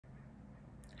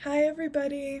Hi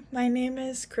everybody, my name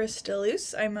is Krista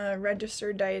Loos. I'm a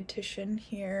registered dietitian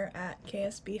here at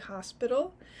KSB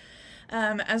Hospital.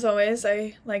 As always,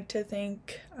 I like to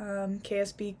thank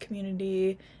KSB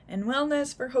Community and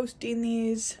Wellness for hosting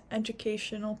these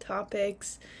educational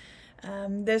topics.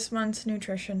 This month's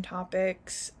nutrition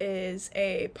topics is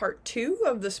a part 2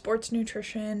 of the sports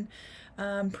nutrition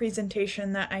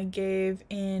presentation that I gave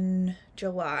in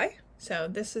July. So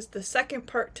this is the second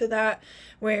part to that,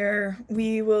 where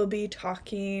we will be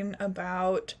talking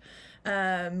about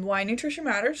why nutrition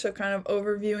matters, so kind of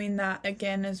overviewing that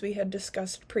again as we had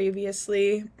discussed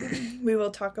previously. We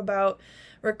will talk about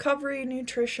recovery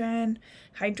nutrition,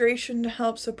 hydration to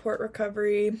help support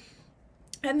recovery,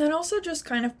 and then also just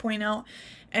kind of point out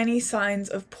any signs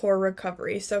of poor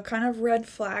recovery. So kind of red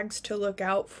flags to look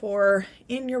out for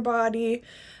in your body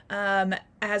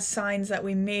as signs that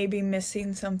we may be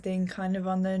missing something kind of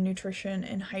on the nutrition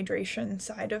and hydration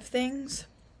side of things.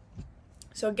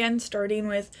 So again, starting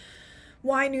with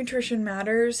why nutrition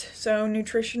matters. So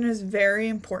nutrition is very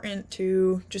important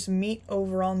to just meet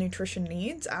overall nutrition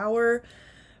needs. Our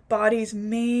body's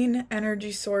main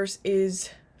energy source is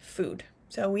food.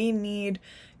 So we need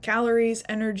calories,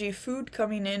 energy, food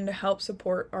coming in to help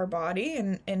support our body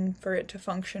and for it to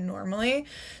function normally.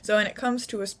 So when it comes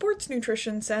to a sports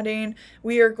nutrition setting,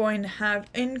 we are going to have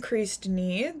increased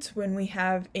needs when we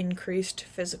have increased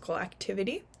physical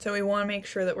activity. So we want to make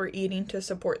sure that we're eating to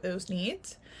support those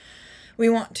needs. We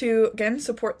want to, again,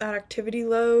 support that activity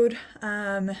load.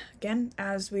 Again,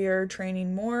 as we are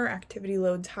training more, activity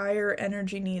load's higher,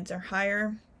 energy needs are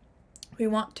higher. We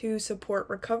want to support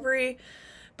recovery.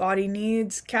 Body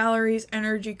needs calories,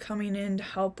 energy coming in to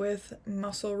help with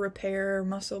muscle repair,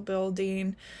 muscle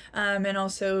building, and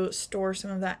also store some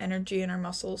of that energy in our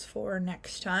muscles for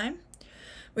next time.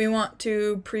 We want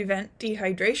to prevent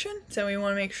dehydration, so we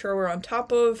want to make sure we're on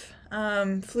top of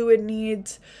fluid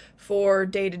needs for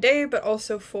day-to-day, but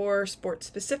also for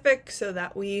sport-specific, so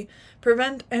that we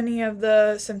prevent any of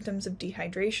the symptoms of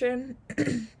dehydration.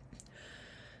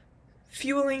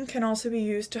 Fueling can also be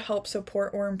used to help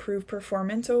support or improve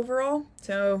performance overall.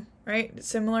 So, right,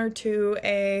 similar to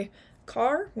a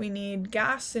car, we need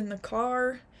gas in the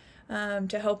car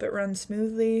to help it run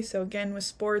smoothly. So again, with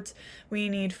sports, we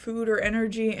need food or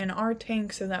energy in our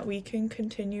tank so that we can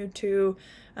continue to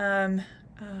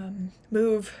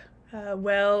move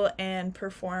well and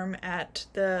perform at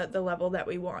the level that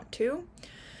we want to.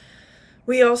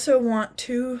 We also want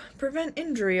to prevent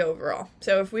injury overall.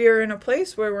 So if we are in a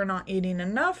place where we're not eating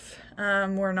enough,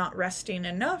 we're not resting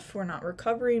enough, we're not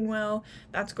recovering well,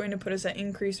 that's going to put us at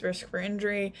increased risk for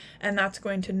injury, and that's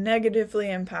going to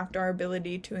negatively impact our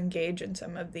ability to engage in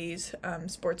some of these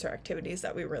sports or activities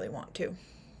that we really want to.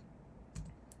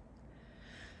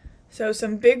 So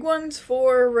some big ones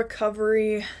for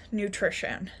recovery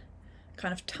nutrition.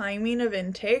 Kind of timing of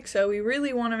intake. So we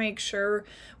really want to make sure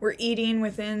we're eating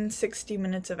within 60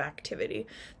 minutes of activity.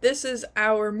 This is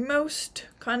our most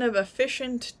kind of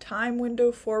efficient time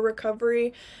window for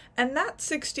recovery, and that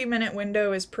 60-minute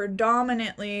window is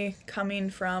predominantly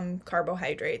coming from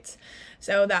carbohydrates.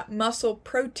 So that muscle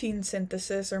protein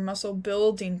synthesis or muscle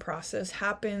building process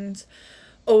happens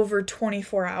over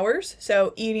 24 hours.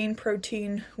 So eating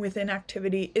protein within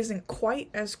activity isn't quite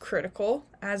as critical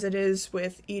as it is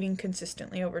with eating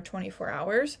consistently over 24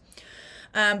 hours.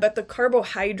 But the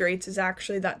carbohydrates is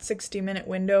actually that 60-minute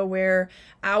window where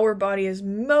our body is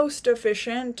most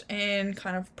efficient in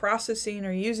kind of processing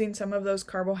or using some of those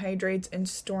carbohydrates and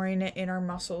storing it in our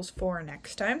muscles for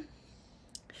next time.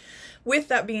 With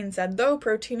that being said, though,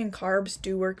 protein and carbs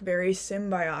do work very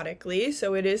symbiotically,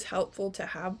 so it is helpful to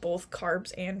have both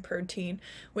carbs and protein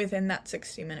within that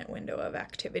 60-minute window of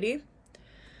activity.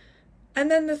 And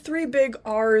then the 3 big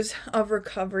R's of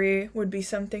recovery would be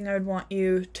something I would want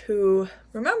you to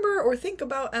remember or think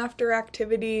about after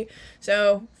activity.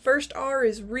 So first R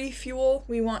is refuel.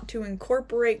 We want to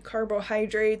incorporate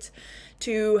carbohydrates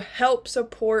to help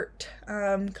support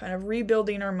kind of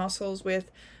rebuilding our muscles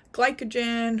with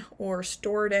glycogen or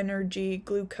stored energy,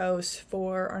 glucose,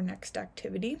 for our next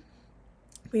activity.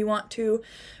 We want to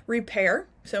repair,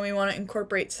 so we want to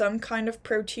incorporate some kind of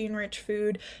protein-rich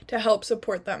food to help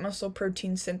support that muscle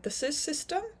protein synthesis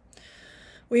system.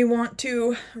 We want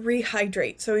to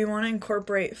rehydrate, so we want to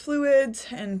incorporate fluids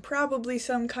and probably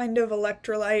some kind of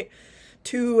electrolyte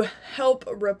to help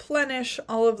replenish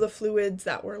all of the fluids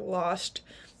that were lost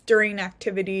during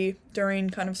activity, during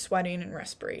kind of sweating and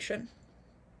respiration.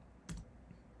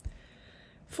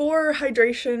 For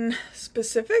hydration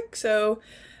specific, so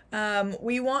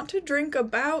We want to drink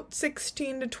about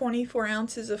 16 to 24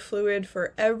 ounces of fluid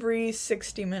for every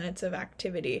 60 minutes of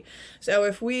activity. So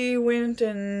if we went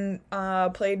and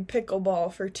played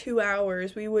pickleball for 2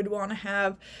 hours, we would want to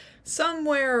have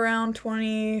somewhere around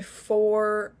 32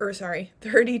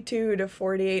 to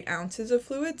 48 ounces of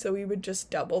fluid, so we would just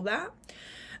double that.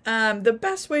 The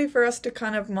best way for us to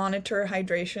kind of monitor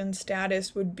hydration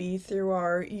status would be through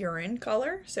our urine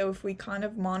color. So if we kind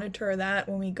of monitor that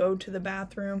when we go to the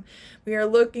bathroom, we are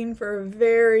looking for a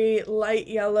very light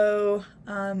yellow,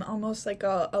 almost like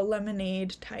a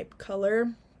lemonade type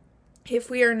color. If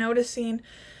we are noticing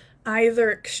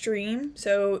either extreme,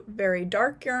 so very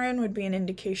dark urine would be an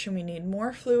indication we need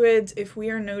more fluids. If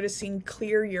we are noticing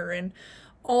clear urine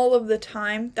all of the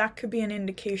time, that could be an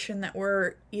indication that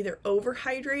we're either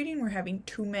overhydrating, we're having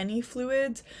too many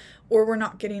fluids, or we're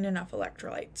not getting enough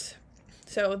electrolytes.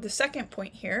 So the second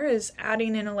point here is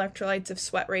adding in electrolytes if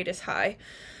sweat rate is high.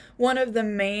 One of the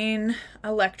main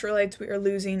electrolytes we are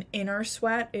losing in our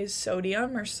sweat is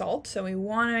sodium or salt, so we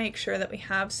want to make sure that we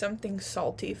have something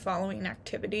salty following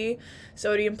activity.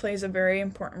 Sodium plays a very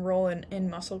important role in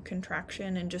muscle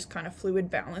contraction and just kind of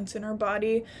fluid balance in our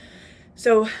body.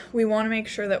 So we want to make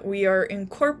sure that we are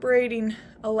incorporating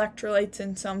electrolytes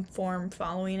in some form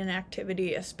following an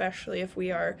activity, especially if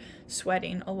we are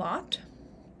sweating a lot.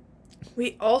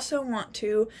 We also want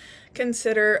to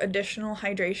consider additional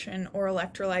hydration or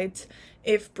electrolytes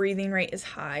if breathing rate is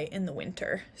high in the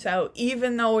winter. So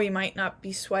even though we might not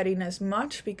be sweating as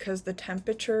much because the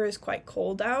temperature is quite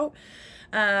cold out,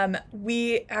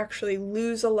 we actually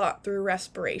lose a lot through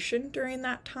respiration during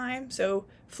that time. So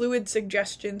fluid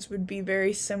suggestions would be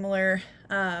very similar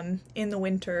in the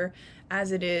winter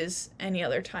as it is any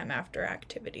other time after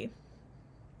activity.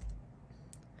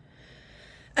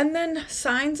 And then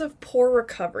signs of poor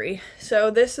recovery.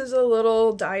 So this is a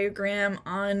little diagram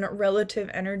on relative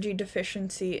energy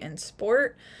deficiency in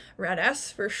sport,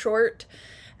 RED-S for short.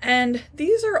 And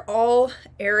these are all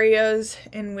areas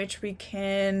in which we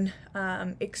can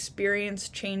experience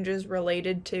changes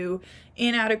related to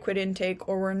inadequate intake,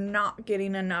 or we're not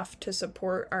getting enough to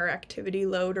support our activity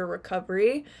load or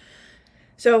recovery.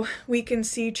 So we can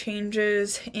see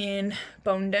changes in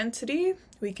bone density,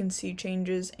 we can see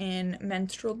changes in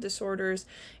menstrual disorders,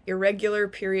 irregular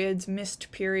periods,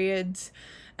 missed periods.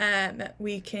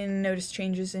 We can notice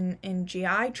changes in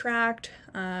GI tract,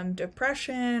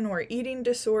 depression or eating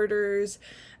disorders,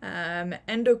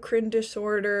 endocrine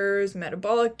disorders,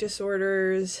 metabolic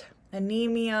disorders,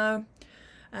 anemia.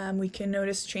 We can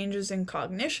notice changes in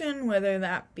cognition, whether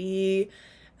that be,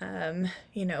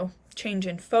 change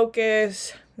in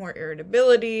focus, more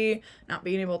irritability, not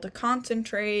being able to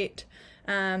concentrate,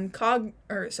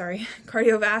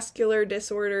 cardiovascular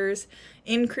disorders,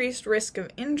 increased risk of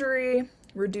injury,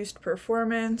 reduced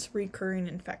performance, recurring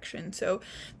infection. So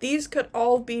these could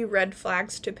all be red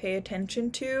flags to pay attention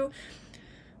to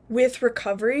with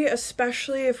recovery,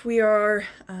 especially if we are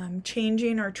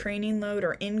changing our training load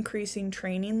or increasing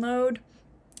training load.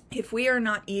 If we are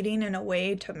not eating in a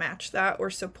way to match that or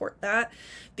support that,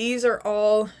 these are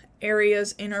all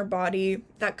areas in our body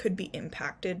that could be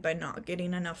impacted by not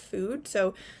getting enough food.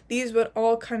 So these would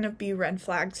all kind of be red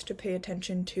flags to pay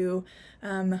attention to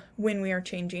when we are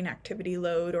changing activity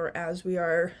load or as we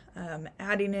are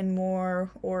adding in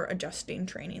more or adjusting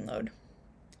training load.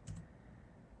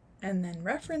 And then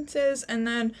references. And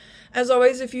then, as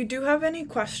always, if you do have any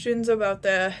questions about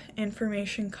the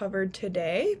information covered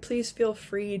today, please feel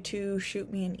free to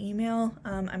shoot me an email.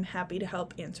 I'm happy to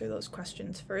help answer those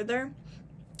questions further.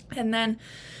 And then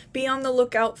be on the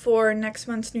lookout for next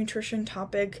month's nutrition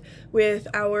topic with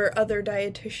our other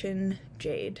dietitian,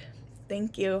 Jade.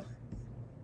 Thank you.